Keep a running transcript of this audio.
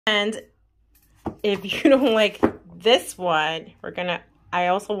And if you don't like this one, I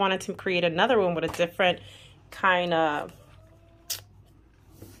also wanted to create another one with a different kind of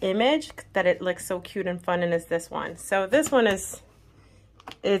image that it looks so cute and fun, and it's this one. So this one is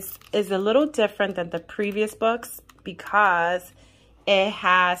a little different than the previous books because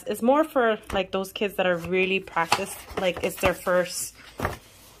it's more for like those kids that are really practiced, like it's their first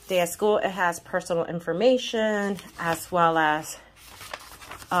day at school. It has personal information as well as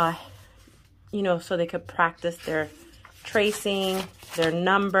you know, so they could practice their tracing, their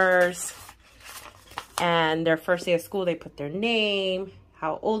numbers, and their first day of school, they put their name,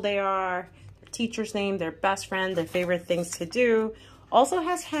 how old they are, their teacher's name, their best friend, their favorite things to do. Also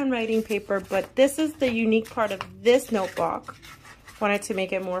has handwriting paper, but this is the unique part of this notebook. Wanted to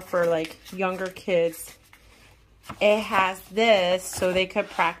make it more for like younger kids. It has this so they could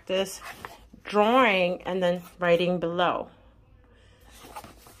practice drawing and then writing below.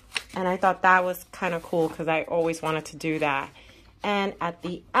 And I thought that was kind of cool because I always wanted to do that. And at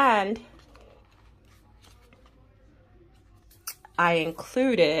the end, I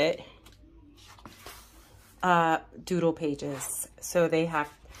included doodle pages. So they have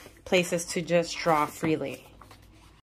places to just draw freely.